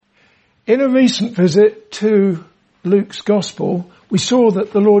In a recent visit to Luke's Gospel, we saw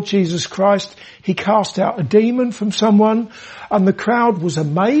that the Lord Jesus Christ, he cast out a demon from someone, and the crowd was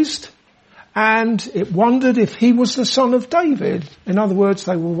amazed and it wondered if he was the son of David. In other words,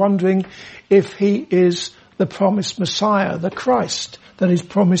 they were wondering if he is the promised Messiah, the Christ that is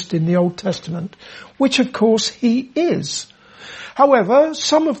promised in the Old Testament, which of course he is. However,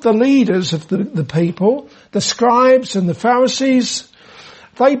 some of the leaders of the people, the scribes and the Pharisees,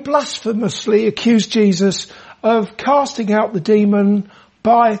 they blasphemously accused Jesus of casting out the demon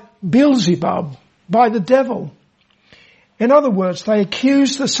by Beelzebub, by the devil. In other words, they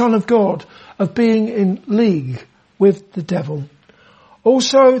accused the Son of God of being in league with the devil.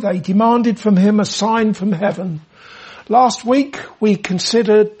 Also, they demanded from him a sign from heaven. Last week, we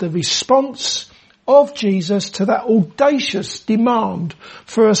considered the response of Jesus to that audacious demand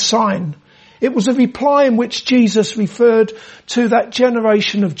for a sign. It was a reply in which Jesus referred to that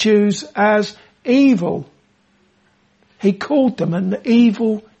generation of Jews as evil. He called them an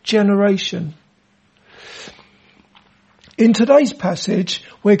evil generation. In today's passage,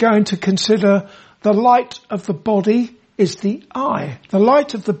 we're going to consider the light of the body is the eye. The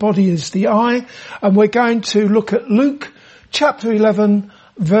light of the body is the eye, and we're going to look at Luke chapter 11,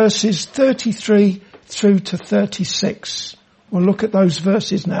 verses 33 through to 36. We'll look at those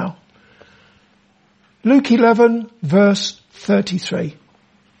verses now. Luke 11, verse 33.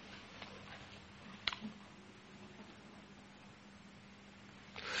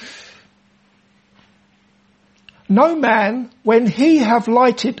 No man, when he have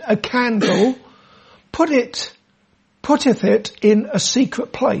lighted a candle, putteth it in a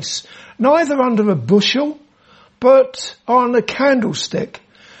secret place, neither under a bushel, but on a candlestick,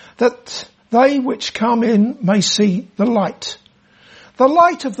 that they which come in may see the light. The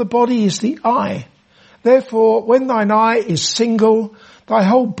light of the body is the eye. Therefore, when thine eye is single, thy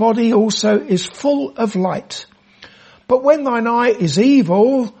whole body also is full of light. But when thine eye is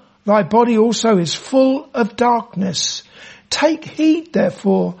evil, thy body also is full of darkness. Take heed,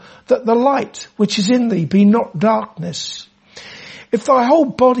 therefore, that the light which is in thee be not darkness. If thy whole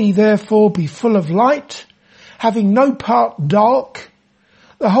body, therefore, be full of light, having no part dark,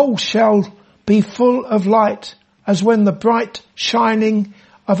 the whole shall be full of light, as when the bright shining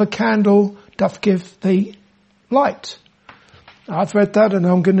of a candle doth give thee light. I've read that, and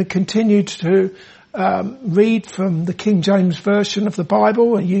I'm going to continue to read from the King James Version of the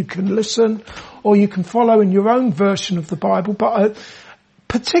Bible, and you can listen or you can follow in your own version of the Bible. But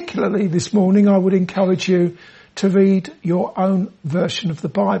particularly this morning, I would encourage you to read your own version of the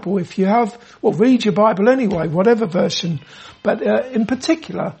Bible. If you have, well, read your Bible anyway, whatever version. But in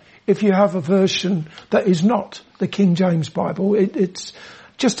particular, if you have a version that is not the King James Bible, it's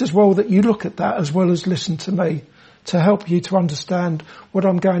just as well that you look at that as well as listen to me to help you to understand what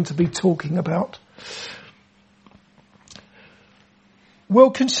I'm going to be talking about.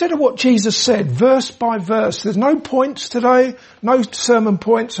 We'll consider what Jesus said verse by verse. There's no points today, no sermon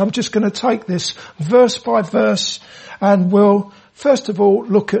points. I'm just going to take this verse by verse, and we'll first of all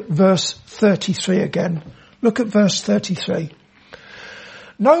look at verse 33 again. Look at verse 33.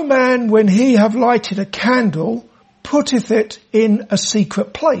 No man, when he have lighted a candle, putteth it in a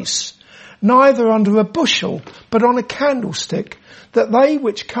secret place, neither under a bushel, but on a candlestick, that they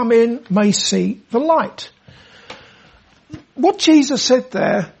which come in may see the light. What Jesus said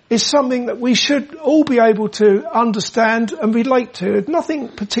there is something that we should all be able to understand and relate to. Nothing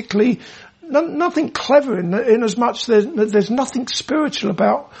particularly, nothing clever in as much there's nothing spiritual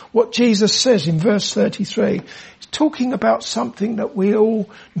about what Jesus says in verse 33. He's talking about something that we all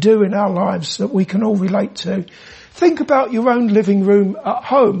do in our lives that we can all relate to. Think about your own living room at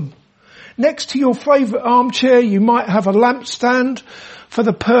home. Next to your favourite armchair, you might have a lampstand for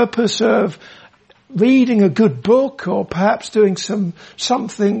the purpose of reading a good book, or perhaps doing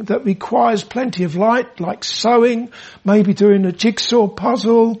something that requires plenty of light, like sewing, maybe doing a jigsaw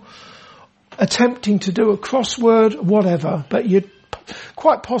puzzle, attempting to do a crossword, whatever. But you'd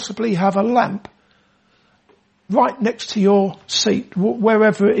quite possibly have a lamp right next to your seat,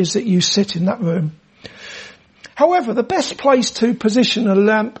 wherever it is that you sit in that room. However, the best place to position a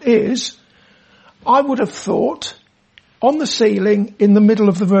lamp is, I would have thought, on the ceiling in the middle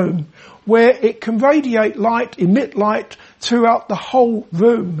of the room, where it can radiate light, emit light throughout the whole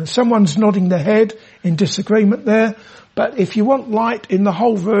room. Someone's nodding their head in disagreement there, but if you want light in the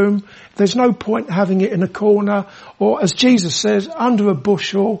whole room, there's no point having it in a corner, or as Jesus says, under a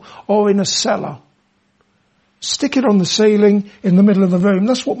bushel or in a cellar. Stick it on the ceiling in the middle of the room.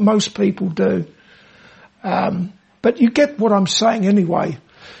 That's what most people do. But you get what I'm saying anyway.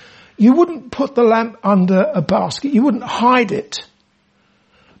 You wouldn't put the lamp under a basket. You wouldn't hide it.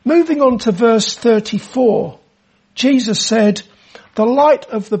 Moving on to verse 34, Jesus said, "The light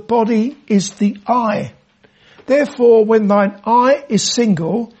of the body is the eye. Therefore, when thine eye is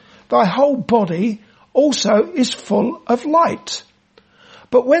single, thy whole body also is full of light.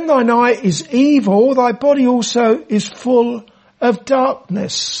 But when thine eye is evil, thy body also is full of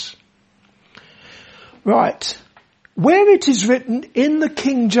darkness." Right. Where it is written in the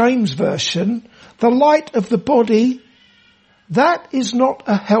King James Version, "the light of the body," that is not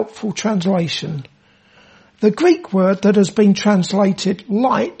a helpful translation. The Greek word that has been translated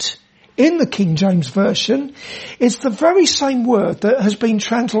light in the King James Version is the very same word that has been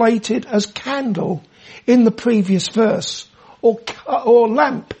translated as candle in the previous verse, or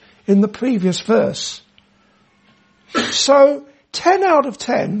lamp in the previous verse. So 10 out of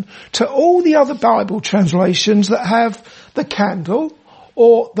 10 to all the other Bible translations that have the candle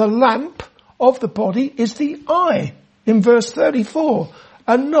or the lamp of the body is the eye in verse 34,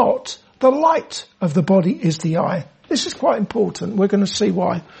 and not the light of the body is the eye. This is quite important. We're going to see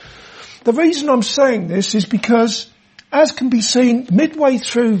why. The reason I'm saying this is because, as can be seen midway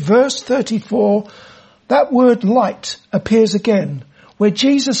through verse 34, that word light appears again, where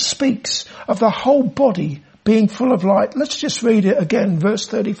Jesus speaks of the whole body being full of light. Let's just read it again, verse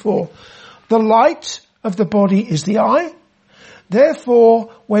 34. "The light of the body is the eye. Therefore,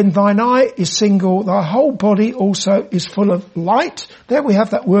 when thine eye is single, thy whole body also is full of light." There we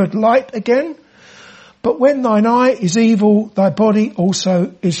have that word light again. "But when thine eye is evil, thy body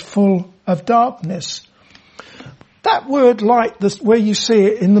also is full of darkness." That word light, where you see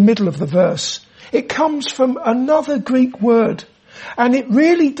it in the middle of the verse, it comes from another Greek word. And it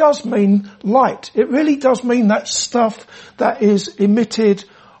really does mean light. It really does mean that stuff that is emitted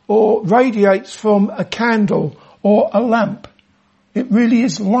or radiates from a candle or a lamp. It really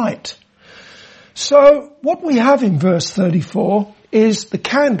is light. So what we have in verse 34 is the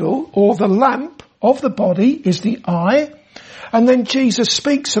candle or the lamp of the body is the eye. And then Jesus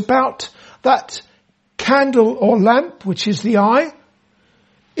speaks about that candle or lamp, which is the eye,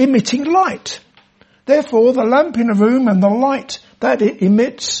 emitting light. Therefore, the lamp in a room and the light that it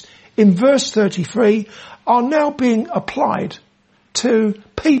emits in verse 33 are now being applied to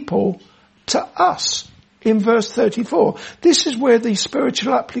people, to us, in verse 34. This is where the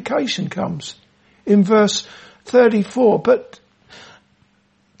spiritual application comes, in verse 34. But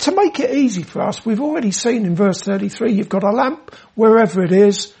to make it easy for us, we've already seen in verse 33, you've got a lamp wherever it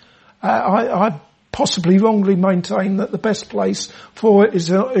is. I possibly wrongly maintain that the best place for it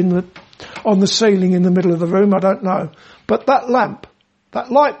is on the ceiling in the middle of the room. I don't know. But that lamp,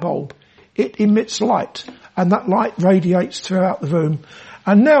 that light bulb, it emits light, and that light radiates throughout the room.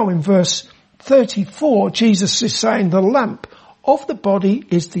 And now in verse 34, Jesus is saying the lamp of the body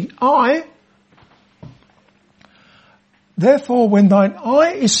is the eye. Therefore, when thine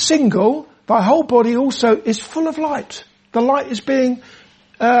eye is single, thy whole body also is full of light. The light is being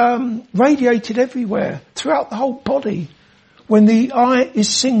radiated everywhere, throughout the whole body, when the eye is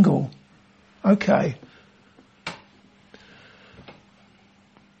single. Okay.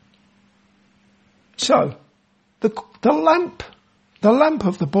 So, the lamp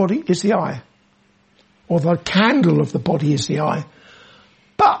of the body is the eye, or the candle of the body is the eye.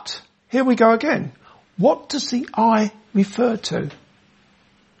 But, here we go again. What does the eye refer to?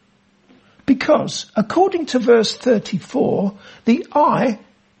 Because, according to verse 34, the eye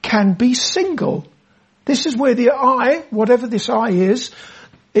can be single. This is where the eye, whatever this eye is,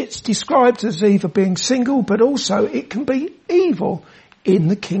 it's described as either being single, but also it can be evil in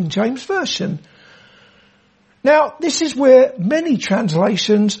the King James Version. Now, this is where many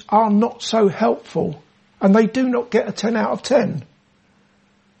translations are not so helpful, and they do not get a 10 out of 10.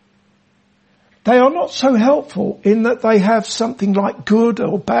 They are not so helpful in that they have something like good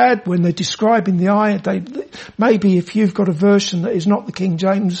or bad when they're describing the eye. Maybe if you've got a version that is not the King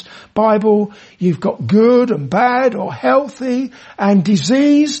James Bible, you've got good and bad or healthy and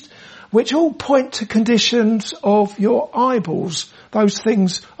diseased, which all point to conditions of your eyeballs, those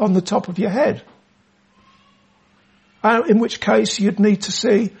things on the top of your head. In which case you'd need to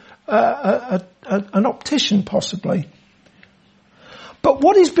see an optician possibly. But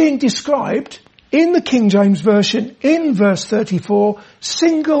what is being described in the King James Version, in verse 34,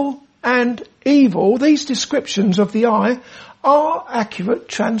 single and evil, these descriptions of the eye are accurate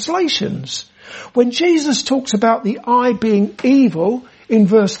translations. When Jesus talks about the eye being evil in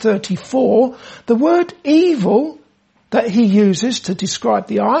verse 34, the word evil that he uses to describe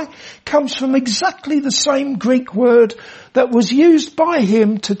the eye comes from exactly the same Greek word that was used by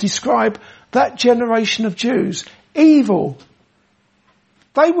him to describe that generation of Jews. Evil.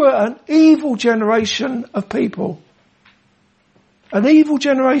 They were an evil generation of people. An evil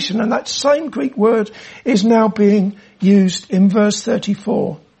generation, and that same Greek word is now being used in verse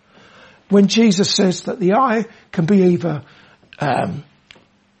 34 when Jesus says that the eye can be either,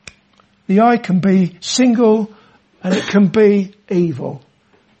 the eye can be single and it can be evil.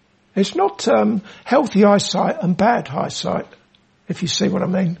 It's not healthy eyesight and bad eyesight, if you see what I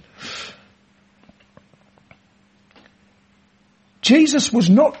mean. Jesus was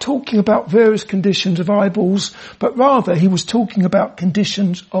not talking about various conditions of eyeballs, but rather he was talking about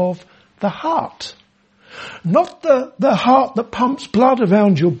conditions of the heart. Not the heart that pumps blood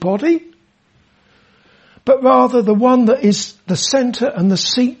around your body, but rather the one that is the centre and the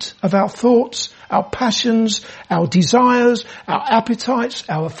seat of our thoughts, our passions, our desires, our appetites,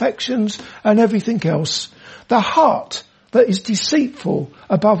 our affections, and everything else. The heart that is deceitful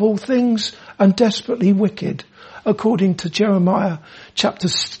above all things and desperately wicked, according to Jeremiah chapter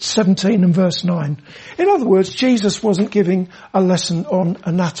 17 and verse 9. In other words, Jesus wasn't giving a lesson on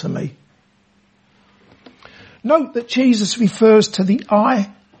anatomy. Note that Jesus refers to the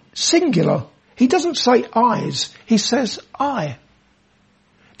eye singular. He doesn't say eyes, he says eye.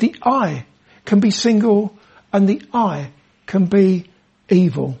 The eye can be single and the eye can be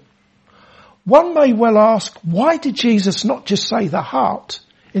evil. One may well ask, why did Jesus not just say the heart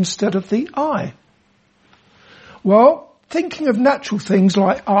instead of the eye? Well, thinking of natural things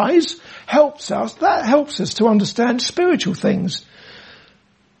like eyes helps us to understand spiritual things.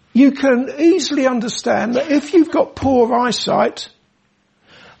 You can easily understand that if you've got poor eyesight,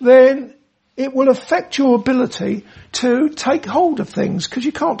 then it will affect your ability to take hold of things because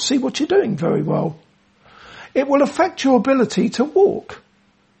you can't see what you're doing very well. It will affect your ability to walk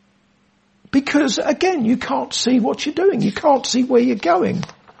because, again, you can't see what you're doing. You can't see where you're going.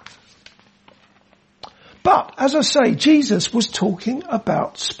 But, as I say, Jesus was talking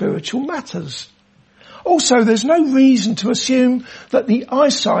about spiritual matters. Also, there's no reason to assume that the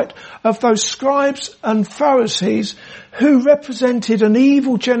eyesight of those scribes and Pharisees who represented an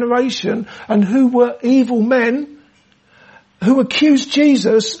evil generation and who were evil men, who accused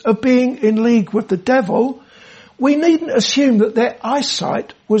Jesus of being in league with the devil, we needn't assume that their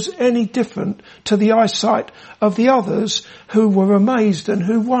eyesight was any different to the eyesight of the others who were amazed and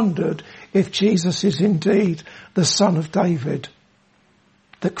who wondered if Jesus is indeed the Son of David,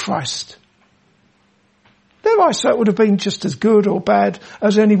 the Christ. Their eyesight would have been just as good or bad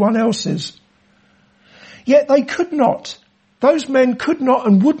as anyone else's. Yet they could not, those men could not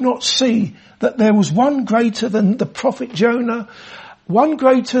and would not see that there was one greater than the prophet Jonah, one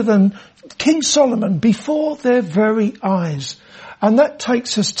greater than King Solomon before their very eyes. And that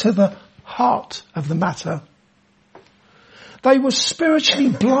takes us to the heart of the matter. They were spiritually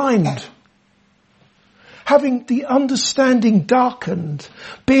blind, having the understanding darkened,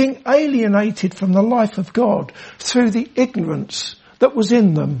 being alienated from the life of God through the ignorance that was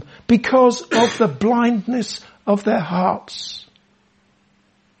in them because of the blindness of their hearts.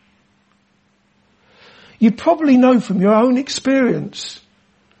 You probably know from your own experience.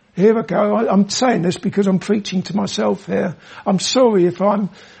 Here I go. I'm saying this because I'm preaching to myself here. I'm sorry if I'm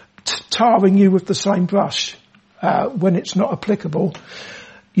tarring you with the same brush when it's not applicable.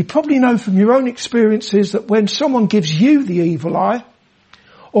 You probably know from your own experiences that when someone gives you the evil eye,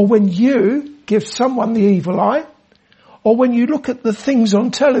 or when you give someone the evil eye, or when you look at the things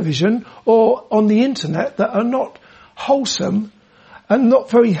on television or on the internet that are not wholesome and not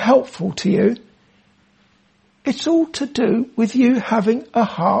very helpful to you, it's all to do with you having a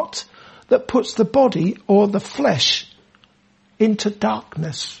heart that puts the body or the flesh into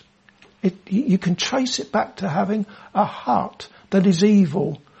darkness. You can trace it back to having a heart that is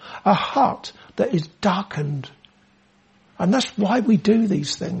evil, a heart that is darkened. And that's why we do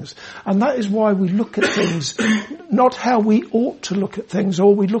these things. And that is why we look at things not how we ought to look at things,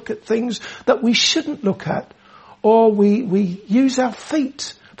 or we look at things that we shouldn't look at, or we use our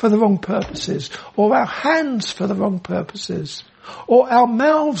feet for the wrong purposes, or our hands for the wrong purposes, or our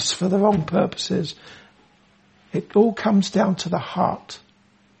mouths for the wrong purposes. It all comes down to the heart.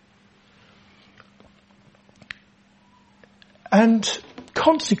 And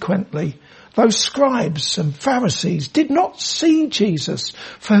consequently, those scribes and Pharisees did not see Jesus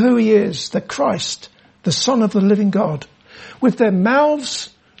for who he is, the Christ, the Son of the living God. With their mouths,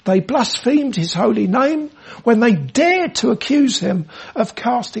 they blasphemed his holy name when they dared to accuse him of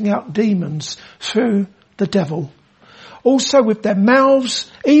casting out demons through the devil. Also with their mouths,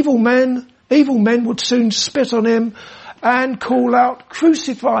 evil men would soon spit on him and call out,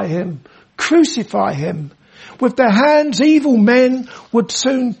 "Crucify him, crucify him." With their hands, evil men would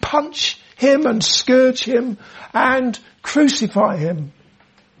soon punch him and scourge him and crucify him.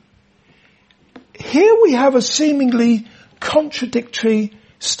 Here we have a seemingly contradictory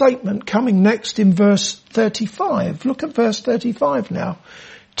statement coming next in verse 35. Look at verse 35 now.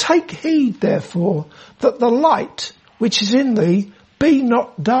 Take heed, therefore, that the light which is in thee be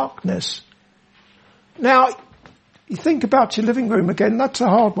not darkness. Now, you think about your living room again. That's a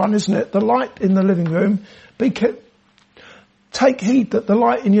hard one, isn't it? The light in the living room. Take heed that the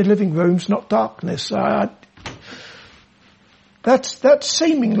light in your living room's not darkness. That's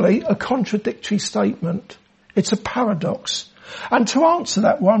seemingly a contradictory statement. It's a paradox. And to answer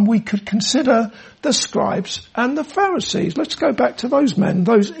that one, we could consider the scribes and the Pharisees. Let's go back to those men,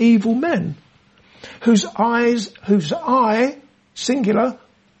 those evil men, whose eye, singular,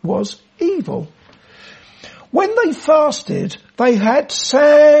 was evil. When they fasted, they had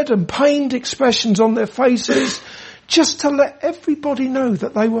sad and pained expressions on their faces just to let everybody know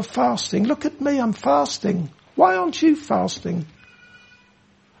that they were fasting. Look at me, I'm fasting. Why aren't you fasting?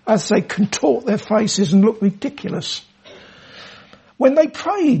 As they contort their faces and look ridiculous. When they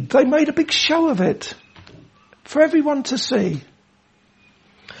prayed, they made a big show of it for everyone to see.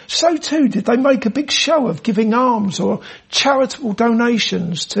 So too did they make a big show of giving alms or charitable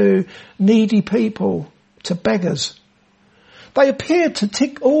donations to needy people, to beggars. They appeared to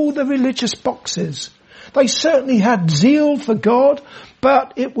tick all the religious boxes. They certainly had zeal for God,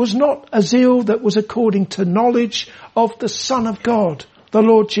 but it was not a zeal that was according to knowledge of the Son of God, the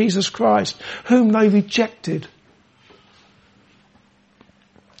Lord Jesus Christ, whom they rejected.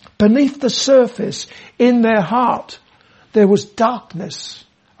 Beneath the surface, in their heart, there was darkness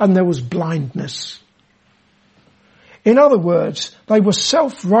and there was blindness. In other words, they were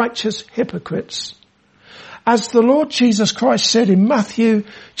self-righteous hypocrites. As the Lord Jesus Christ said in Matthew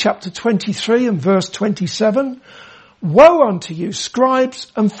chapter 23 and verse 27, "Woe unto you,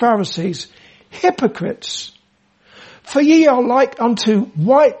 scribes and Pharisees, hypocrites! For ye are like unto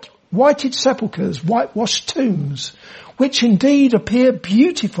whited sepulchres, whitewashed tombs, which indeed appear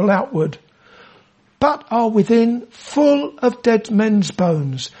beautiful outward, but are within full of dead men's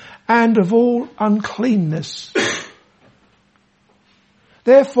bones and of all uncleanness."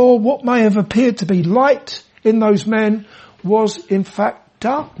 Therefore, what may have appeared to be light in those men was in fact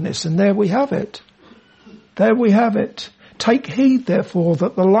darkness. And there we have it. There we have it. Take heed, therefore,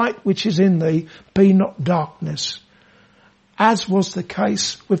 that the light which is in thee be not darkness, as was the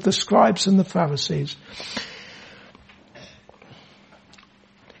case with the scribes and the Pharisees.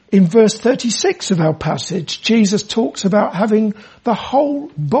 In verse 36 of our passage, Jesus talks about having the whole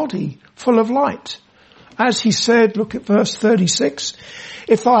body full of light. As he said, look at verse 36,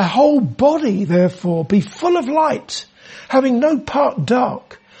 "If thy whole body therefore be full of light, having no part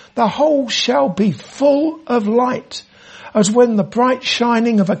dark, the whole shall be full of light, as when the bright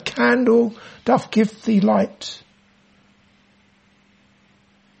shining of a candle doth give thee light."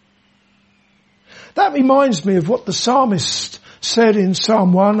 That reminds me of what the psalmist said in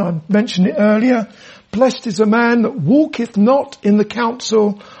Psalm 1, I mentioned it earlier. "Blessed is a man that walketh not in the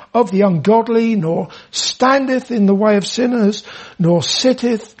counsel of the ungodly, nor standeth in the way of sinners, nor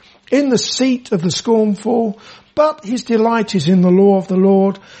sitteth in the seat of the scornful, but his delight is in the law of the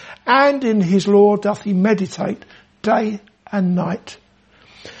Lord, and in his law doth he meditate day and night."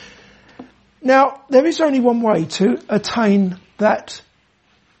 Now, there is only one way to attain that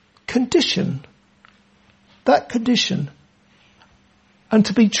condition, and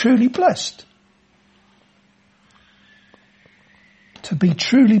to be truly blessed. To be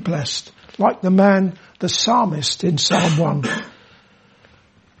truly blessed, like the psalmist in Psalm 1.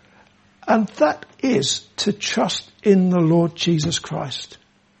 And that is to trust in the Lord Jesus Christ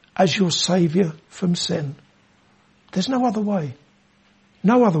as your Saviour from sin. There's no other way.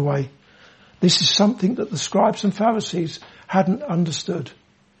 No other way. This is something that the scribes and Pharisees hadn't understood.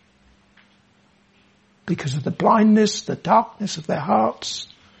 Because of the blindness, the darkness of their hearts,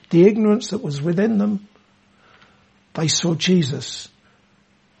 the ignorance that was within them, they saw Jesus,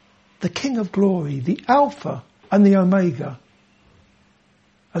 the King of glory, the Alpha and the Omega,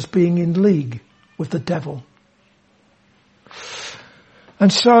 as being in league with the devil.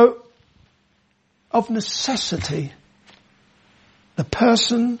 And so, of necessity, the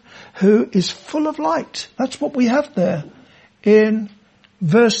person who is full of light, that's what we have there in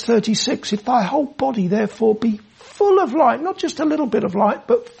verse 36, "If thy whole body therefore be full of light," not just a little bit of light,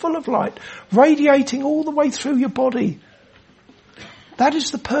 but full of light, radiating all the way through your body. That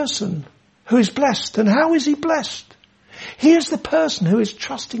is the person who is blessed. And how is he blessed? He is the person who is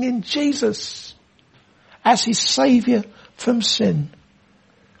trusting in Jesus as his Saviour from sin.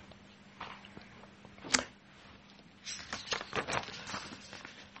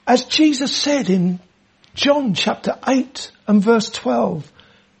 As Jesus said in John chapter 8 and verse 12,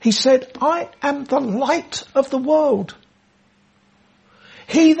 he said, "I am the light of the world.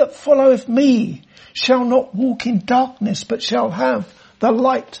 He that followeth me shall not walk in darkness, but shall have the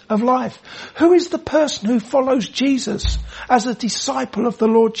light of life. Who is the person who follows Jesus as a disciple of the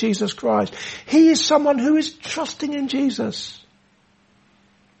Lord Jesus Christ? He is someone who is trusting in Jesus,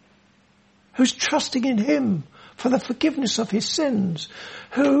 who's trusting in him for the forgiveness of his sins,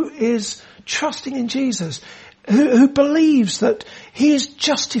 who is trusting in Jesus, who believes that he is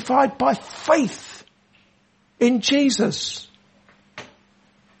justified by faith in Jesus.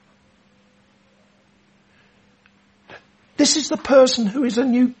 This is the person who is a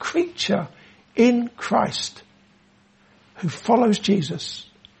new creature in Christ, who follows Jesus,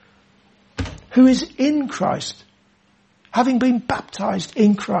 who is in Christ, having been baptized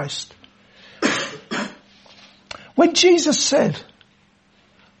in Christ. When Jesus said,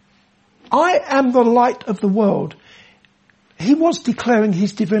 I am the light of the world, he was declaring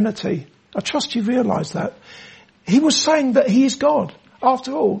his divinity. I trust you realise that. He was saying that he is God.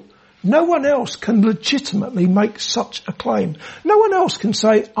 After all, no one else can legitimately make such a claim. No one else can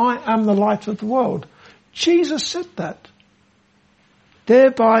say, I am the light of the world. Jesus said that,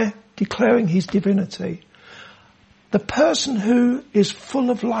 thereby declaring his divinity. The person who is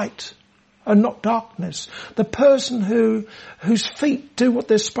full of light and not darkness, the person whose feet do what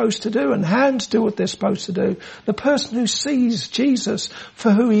they're supposed to do and hands do what they're supposed to do, the person who sees Jesus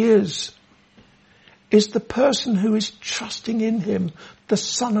for who he is the person who is trusting in him, the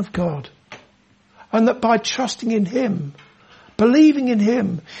Son of God. And that by trusting in him, believing in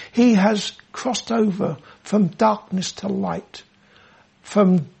him, he has crossed over from darkness to light,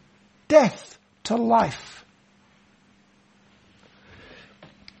 from death to life.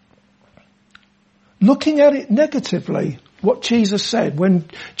 Looking at it negatively, what Jesus said, when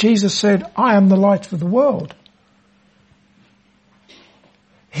Jesus said, I am the light of the world.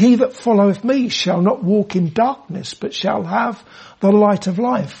 He that followeth me shall not walk in darkness, but shall have the light of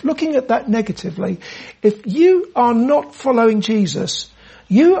life. Looking at that negatively, if you are not following Jesus,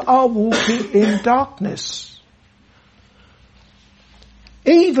 you are walking in darkness.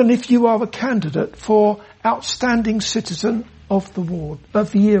 Even if you are a candidate for Outstanding Citizen of the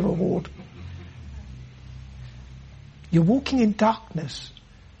Year award. You're walking in darkness.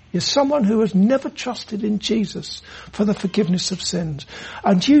 You're someone who has never trusted in Jesus for the forgiveness of sins.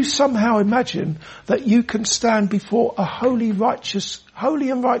 And you somehow imagine that you can stand before a holy and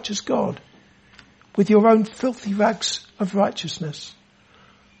righteous God with your own filthy rags of righteousness.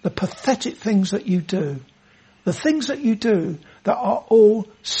 The pathetic things that you do. The things that you do that are all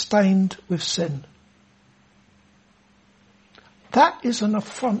stained with sin. That is an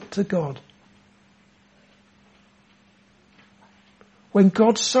affront to God. When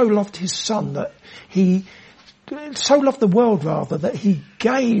God so loved his Son that so loved the world rather, that he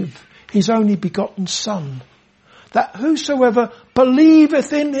gave his only begotten Son, that whosoever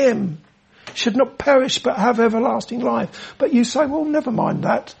believeth in him should not perish but have everlasting life. But you say, well, never mind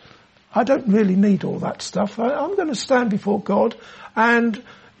that. I don't really need all that stuff. I'm going to stand before God and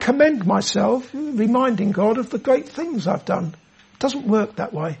commend myself, reminding God of the great things I've done. It doesn't work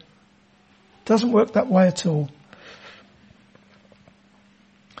that way. It doesn't work that way at all.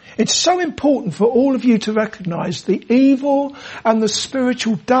 It's so important for all of you to recognise the evil and the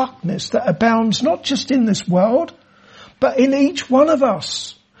spiritual darkness that abounds not just in this world, but in each one of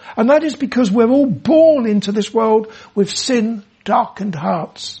us. And that is because we're all born into this world with sin-darkened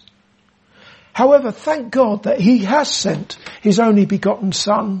hearts. However, thank God that he has sent his only begotten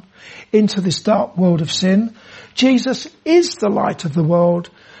Son into this dark world of sin. Jesus is the light of the world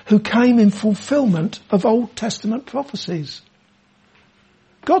who came in fulfilment of Old Testament prophecies.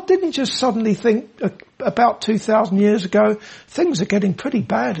 God didn't just suddenly think about 2,000 years ago, things are getting pretty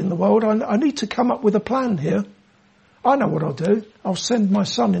bad in the world. I need to come up with a plan here. I know what I'll do. I'll send my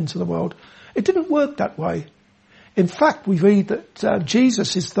Son into the world. It didn't work that way. In fact, we read that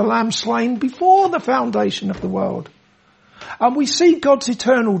Jesus is the Lamb slain before the foundation of the world. And we see God's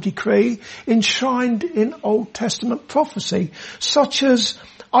eternal decree enshrined in Old Testament prophecy, such as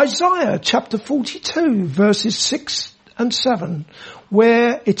Isaiah chapter 42, verses 6 and 7,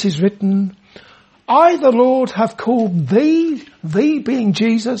 where it is written, I, the Lord, have called thee being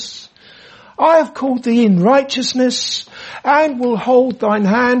Jesus, I have called thee in righteousness, and will hold thine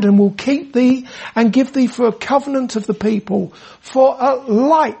hand, and will keep thee, and give thee for a covenant of the people, for a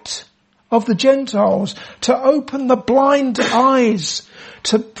light of the Gentiles, to open the blind eyes,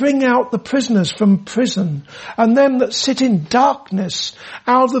 to bring out the prisoners from prison, and them that sit in darkness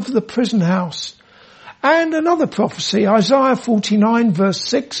out of the prison house. And another prophecy, Isaiah 49 verse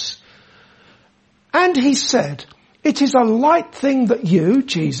 6. And he said, it is a light thing that you,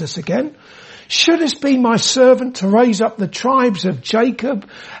 Jesus again, Shouldest be my servant to raise up the tribes of Jacob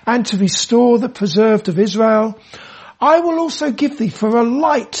and to restore the preserved of Israel. I will also give thee for a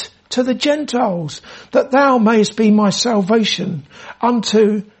light to the Gentiles, that thou mayest be my salvation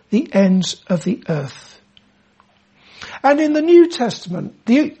unto the ends of the earth. And in the New Testament,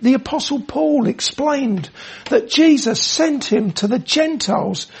 the Apostle Paul explained that Jesus sent him to the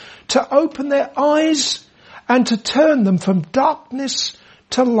Gentiles to open their eyes and to turn them from darkness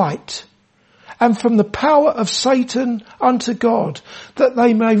to light, and from the power of Satan unto God, that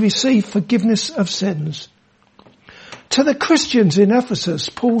they may receive forgiveness of sins. To the Christians in Ephesus,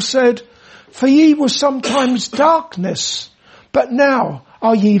 Paul said, for ye were sometimes darkness, but now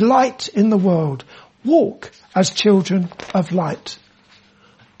are ye light in the world. Walk as children of light.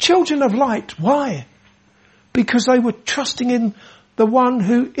 Children of light, why? Because they were trusting in the one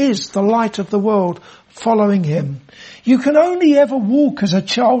who is the light of the world, following him. You can only ever walk as a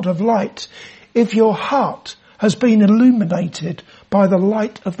child of light if your heart has been illuminated by the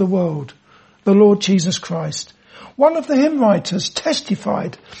light of the world, the Lord Jesus Christ. One of the hymn writers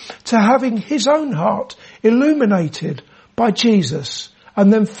testified to having his own heart illuminated by Jesus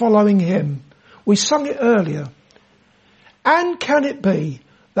and then following him. We sung it earlier. And can it be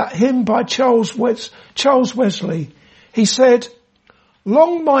that hymn by Charles Wesley, he said,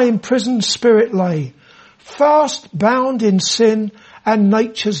 long my imprisoned spirit lay, fast bound in sin and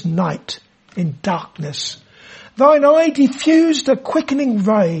nature's night in darkness. Thine eye diffused a quickening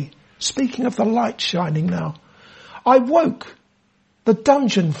ray. Speaking of the light shining now. I woke, the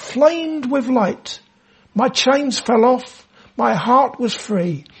dungeon flamed with light. My chains fell off, my heart was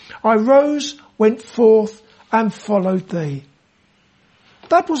free. I rose, went forth and followed thee.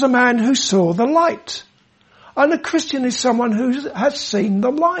 That was a man who saw the light. And a Christian is someone who has seen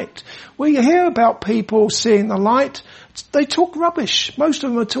the light. We hear about people seeing the light. They talk rubbish. Most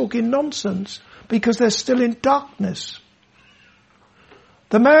of them are talking nonsense because they're still in darkness.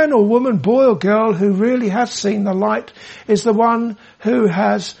 The man or woman, boy or girl who really has seen the light is the one who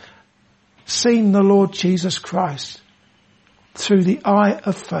has seen the Lord Jesus Christ through the eye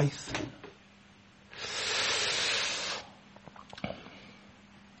of faith.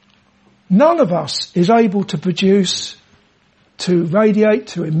 None of us is able to produce, to radiate,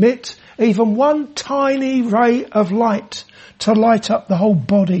 to emit even one tiny ray of light to light up the whole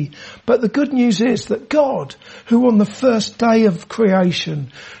body. But the good news is that God, who on the first day of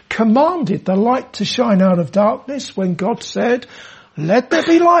creation commanded the light to shine out of darkness when God said, let there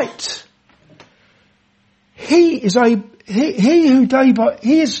be light. He is the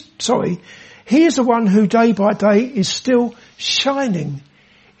one who day by day is still shining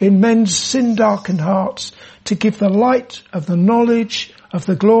in men's sin-darkened hearts to give the light of the knowledge of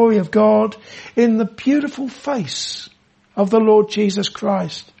the glory of God in the beautiful face of the Lord Jesus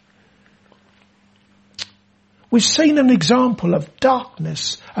Christ. We've seen an example of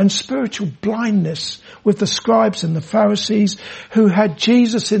darkness and spiritual blindness with the scribes and the Pharisees who had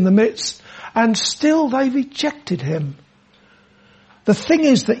Jesus in the midst, and still they rejected him. The thing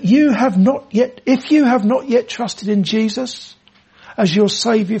is that if you have not yet trusted in Jesus as your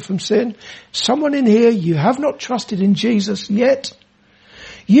Saviour from sin, someone in here, you have not trusted in Jesus yet,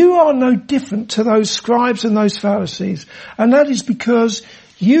 you are no different to those scribes and those Pharisees. And that is because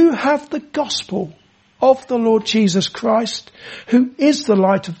you have the gospel of the Lord Jesus Christ, who is the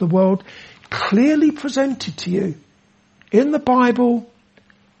light of the world, clearly presented to you in the Bible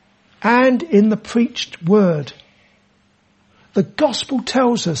and in the preached word. The gospel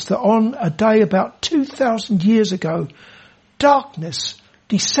tells us that on a day about 2,000 years ago, darkness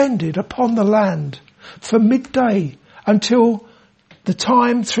descended upon the land from midday until the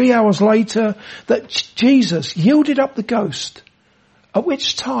time 3 hours later that Jesus yielded up the ghost, at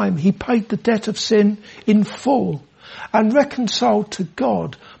which time he paid the debt of sin in full and reconciled to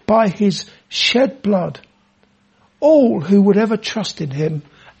God by his shed blood all who would ever trust in him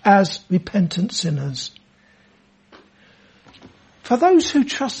as repentant sinners. For those who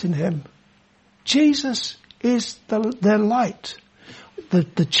trust in him, Jesus is their light.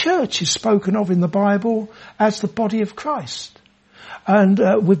 The church is spoken of in the Bible as the body of Christ. And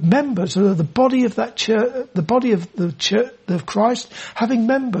with members, the body of that church, the body of the church of Christ having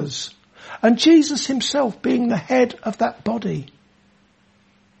members. And Jesus himself being the head of that body.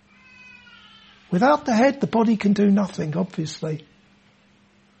 Without the head, the body can do nothing, obviously.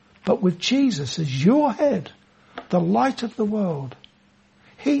 But with Jesus as your head, the light of the world,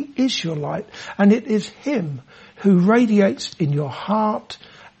 he is your light, and it is him who radiates in your heart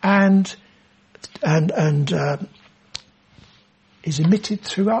and is emitted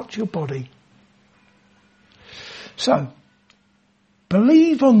throughout your body. So,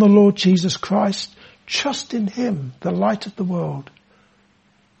 Believe on the Lord Jesus Christ. Trust in him, the light of the world,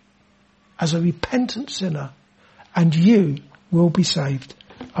 as a repentant sinner, and you will be saved.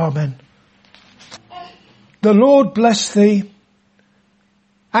 Amen. The Lord bless thee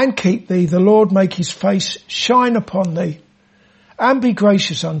and keep thee. The Lord make his face shine upon thee and be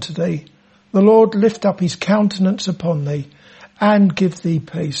gracious unto thee. The Lord lift up his countenance upon thee and give thee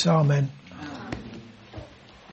peace. Amen.